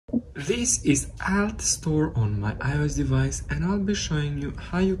This is Altstore on my iOS device, and I'll be showing you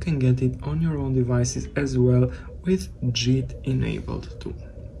how you can get it on your own devices as well with JIT enabled too.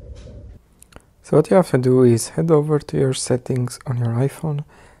 So what you have to do is head over to your settings on your iPhone,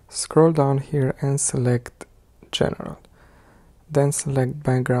 scroll down here and select General. Then select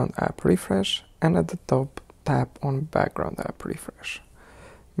Background App Refresh, and at the top tap on Background App Refresh.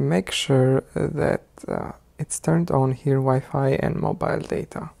 Make sure that it's turned on here Wi-Fi and mobile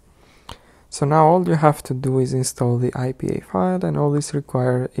data. So now all you have to do is install the IPA file, and all this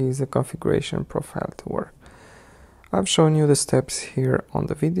requires is a configuration profile to work. I've shown you the steps here on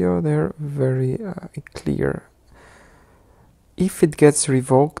the video. They're very clear. If it gets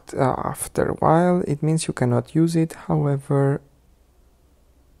revoked after a while, it means you cannot use it. However,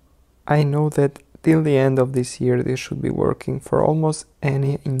 I know that till the end of this year this should be working for almost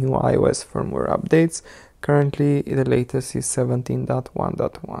any new iOS firmware updates. Currently the latest is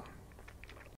 17.1.1.